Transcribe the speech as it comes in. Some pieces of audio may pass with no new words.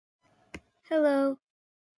Hello,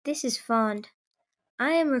 this is Fond. I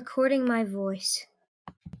am recording my voice.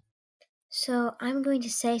 So I'm going to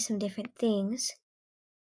say some different things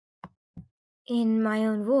in my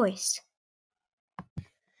own voice.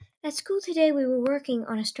 At school today we were working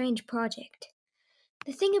on a strange project.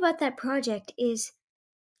 The thing about that project is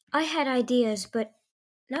I had ideas, but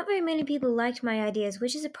not very many people liked my ideas,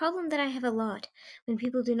 which is a problem that I have a lot when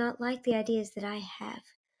people do not like the ideas that I have.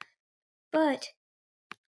 But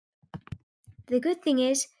the good thing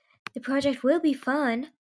is the project will be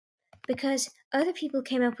fun because other people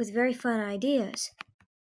came up with very fun ideas.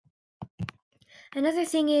 Another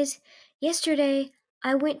thing is, yesterday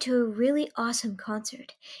I went to a really awesome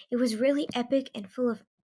concert. It was really epic and full of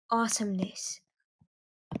awesomeness.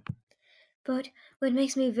 But what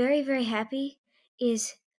makes me very, very happy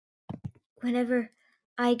is whenever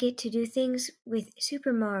I get to do things with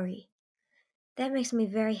Super Mario. That makes me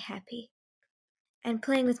very happy. And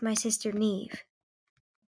playing with my sister Neve.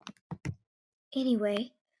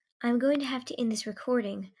 Anyway, I'm going to have to end this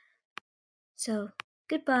recording. So,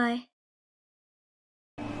 goodbye.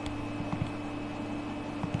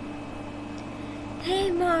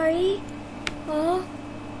 Hey, Mari. Oh,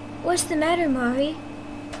 what's the matter, Mari?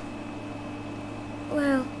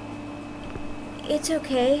 Well, it's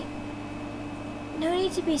okay. No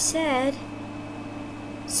need to be sad.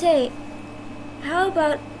 Say, how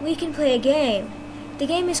about we can play a game? The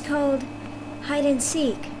game is called Hide and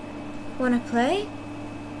Seek. Wanna play?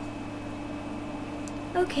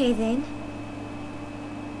 Okay then.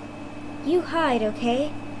 You hide,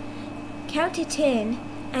 okay? Count to 10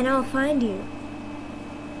 and I'll find you.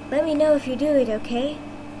 Let me know if you do it, okay?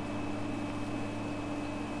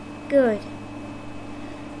 Good.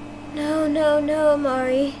 No,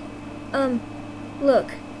 Mari.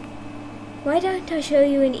 Look. Why don't I show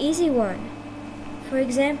you an easy one? For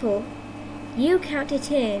example, you count to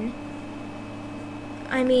 10.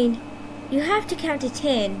 I mean, you have to count to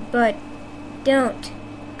 10, but don't.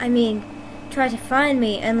 Try to find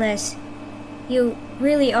me unless you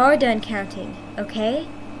really are done counting, okay?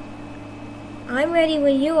 I'm ready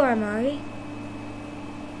when you are, Mari.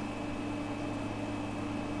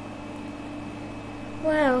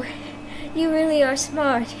 Wow, you really are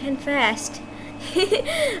smart and fast.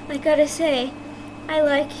 I gotta say, I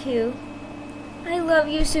like you. I love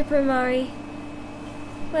you, Super Mario.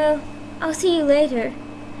 Well, I'll see you later.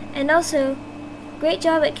 And also, great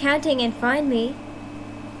job at counting and find me.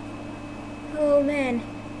 Oh man,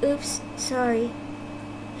 oops, sorry.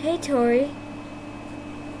 Hey, Tori.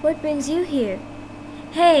 What brings you here?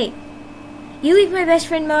 Hey, you leave my best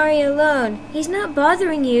friend Mari alone. He's not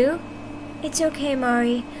bothering you. It's okay,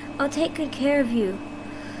 Mari. I'll take good care of you.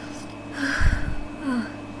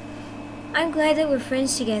 I'm glad that we're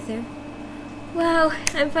friends together. Wow,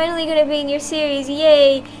 I'm finally gonna be in your series.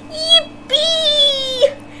 Yay!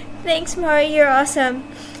 Yippee! Thanks, Mari. You're awesome.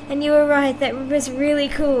 And you were right. That was really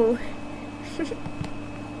cool.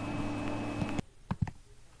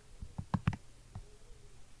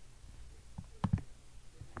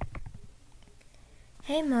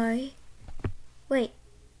 Hey, Mari. Wait,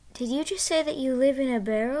 did you just say that you live in a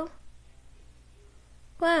barrel?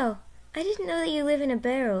 Wow, I didn't know that you live in a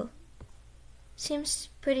barrel. Seems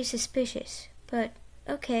pretty suspicious, but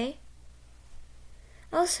okay.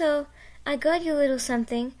 Also, I got you a little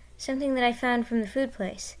something that I found from the food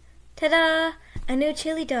place. Ta-da! A new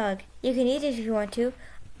chili dog. You can eat it if you want to.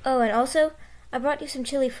 Oh, and also, I brought you some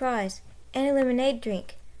chili fries and a lemonade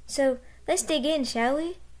drink. So, let's dig in, shall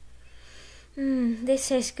we? This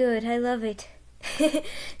tastes good. I love it.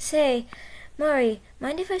 Say, Mari,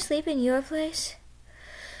 mind if I sleep in your place?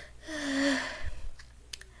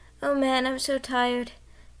 Oh man, I'm so tired.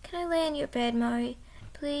 Can I lay in your bed, Mari?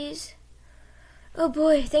 Please? Oh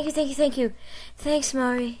boy, thank you. Thanks,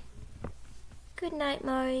 Mari. Good night,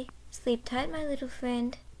 Mari. Sleep tight, my little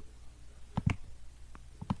friend.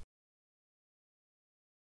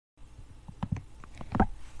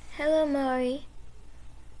 Hello, Mari.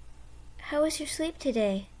 How was your sleep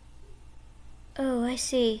today? Oh, I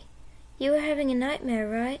see. You were having a nightmare,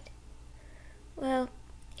 right? Well,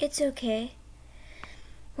 it's okay.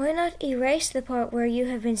 Why not erase the part where you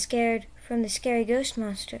have been scared from the scary ghost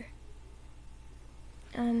monster?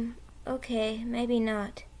 Okay, maybe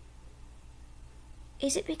not.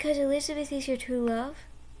 Is it because Elizabeth is your true love?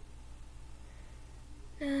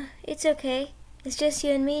 It's okay. It's just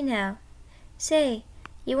you and me now. Say,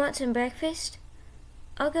 you want some breakfast?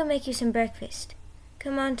 I'll go make you some breakfast.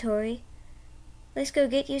 Come on, Tori. Let's go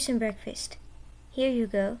get you some breakfast. Here you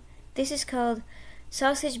go. This is called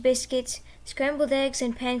sausage biscuits, scrambled eggs,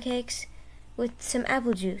 and pancakes with some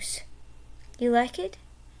apple juice. You like it?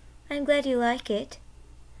 I'm glad you like it.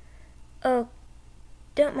 Oh,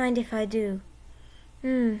 don't mind if I do.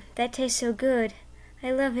 That tastes so good.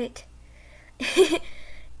 I love it.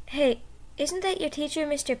 Hey, isn't that your teacher,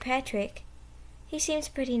 Mr. Patrick? He seems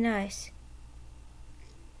pretty nice.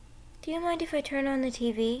 Do you mind if I turn on the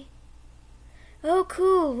TV? Oh,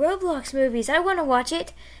 cool, Roblox movies. I want to watch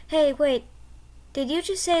it. Hey, wait. Did you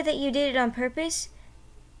just say that you did it on purpose?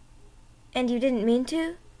 And you didn't mean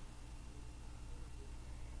to?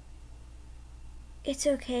 It's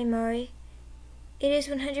okay, Mari. It is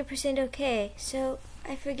 100% okay, so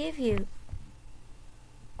I forgive you.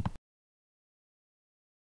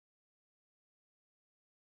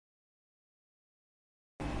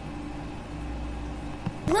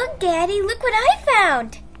 Look, Daddy, look what I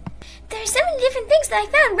found! There are so many different things that I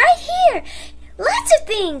found right here! Lots of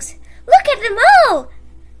things! Look at them all!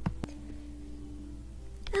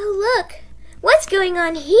 Oh, look! What's going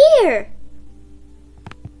on here?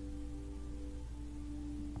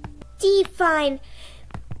 Dee, fine.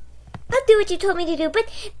 I'll do what you told me to do, but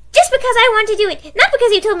just because I want to do it, not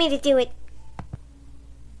because you told me to do it.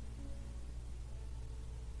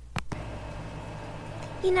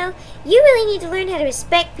 You know, you really need to learn how to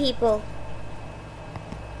respect people.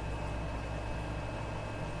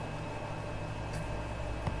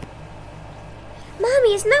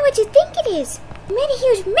 Mommy, it's not what you think it is. I made a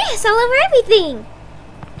huge mess all over everything.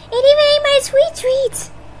 It even ate my sweet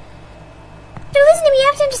treats. So listen to me, you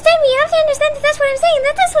have to understand me. You have to understand that that's what I'm saying,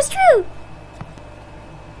 that that's what's true.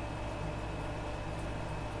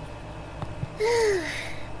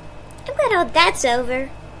 I'm glad all that's over.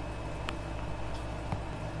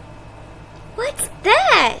 What's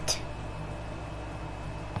that?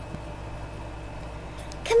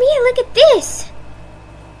 Come here, look at this.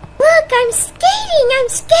 Look, I'm skating! I'm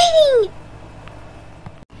skating!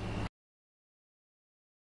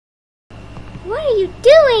 What are you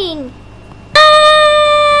doing?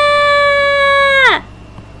 Ah!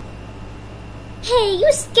 Hey,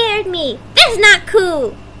 you scared me. That's not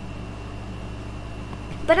cool.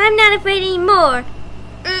 But I'm not afraid anymore.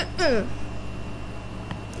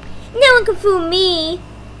 No one can fool me.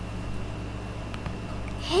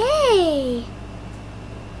 Hey,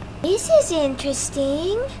 this is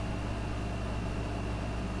interesting.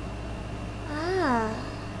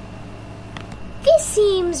 This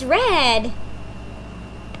seems rad.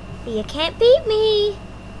 But you can't beat me.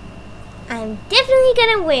 I'm definitely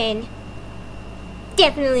gonna win.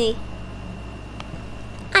 Definitely.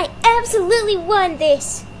 I absolutely won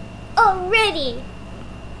this. Already.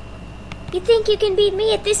 You think you can beat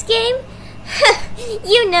me at this game?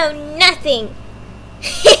 You know nothing.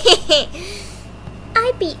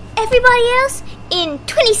 I beat everybody else in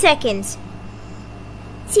 20 seconds.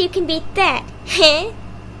 So you can beat that, huh?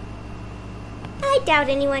 I doubt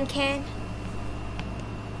anyone can.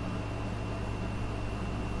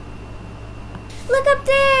 Look up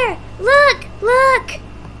there! Look! Look!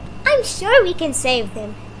 I'm sure we can save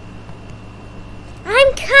them.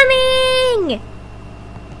 I'm coming!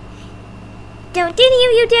 Don't any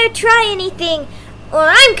of you dare try anything, or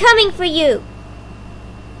I'm coming for you!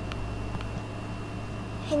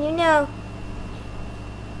 And you know,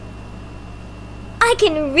 I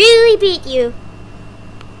can really beat you.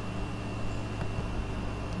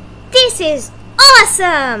 This is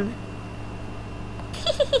awesome!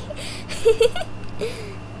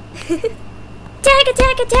 Attack,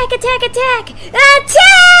 attack, attack, attack, attack!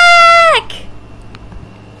 Attack!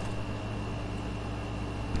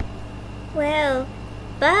 Well,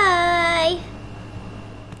 bye!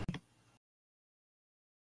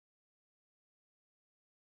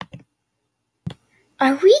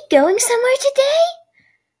 Are we going somewhere today?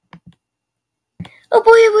 Oh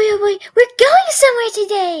boy, oh boy, oh boy, we're going somewhere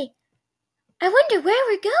today! I wonder where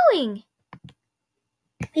we're going.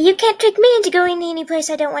 You can't trick me into going any place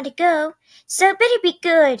I don't want to go, so it better be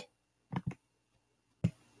good.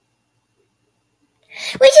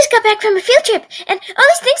 We just got back from a field trip, and all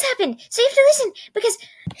these things happened, so you have to listen, because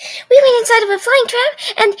we went inside of a flying tram,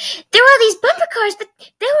 and there were all these bumper cars, but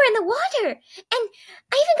they were in the water, and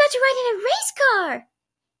I even got to ride in a race car.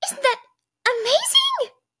 Isn't that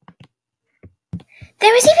amazing?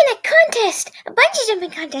 There was even a contest, a bungee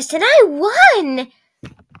jumping contest, and I won!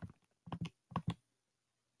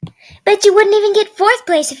 Bet you wouldn't even get 4th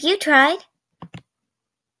place if you tried.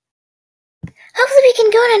 Hopefully we can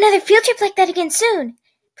go on another field trip like that again soon.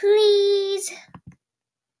 Please.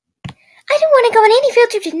 I don't want to go on any field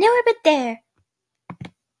trip to nowhere but there.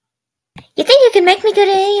 You think you can make me go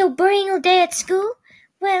to any old boring old day at school?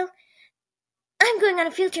 Well, I'm going on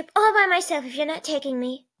a field trip all by myself if you're not taking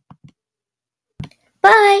me.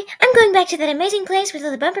 Bye! I'm going back to that amazing place with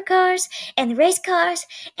all the bumper cars, and the race cars,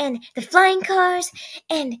 and the flying cars,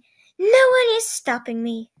 and No one is stopping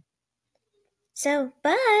me. So,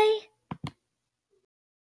 bye.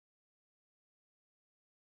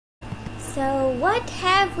 So, what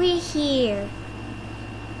have we here?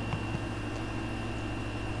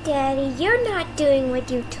 Daddy, you're not doing what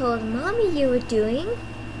you told Mommy you were doing.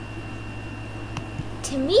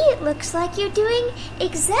 To me, it looks like you're doing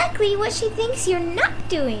exactly what she thinks you're not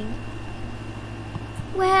doing.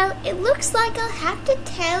 Well, it looks like I'll have to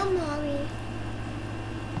tell Mommy.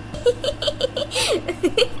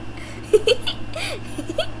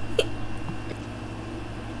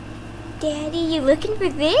 Daddy, you looking for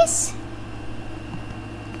this?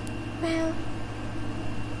 Well,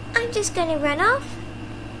 I'm just gonna run off.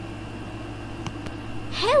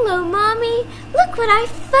 Hello, Mommy! Look what I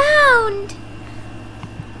found!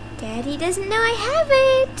 Daddy doesn't know I have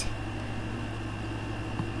it.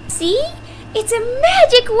 See? It's a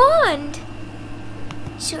magic wand!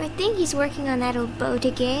 Sure think he's working on that old boat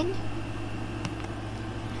again.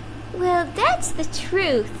 Well, that's the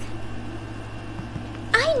truth.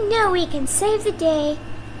 I know we can save the day.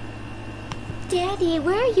 Daddy,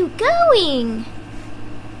 where are you going?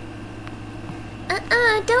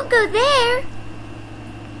 Don't go there.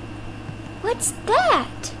 What's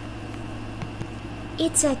that?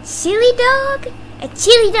 It's a chili dog? A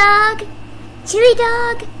chili dog? Chili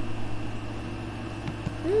dog?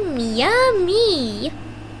 Yummy.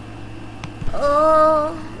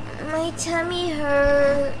 Oh, my tummy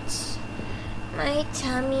hurts. My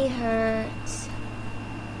tummy hurts.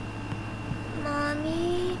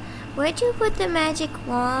 Mommy, where'd you put the magic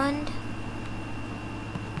wand?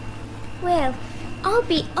 Well, I'll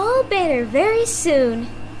be all better very soon.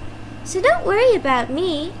 So don't worry about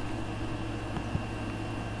me.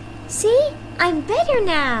 See? I'm better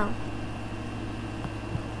now.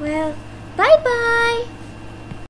 Well, bye-bye.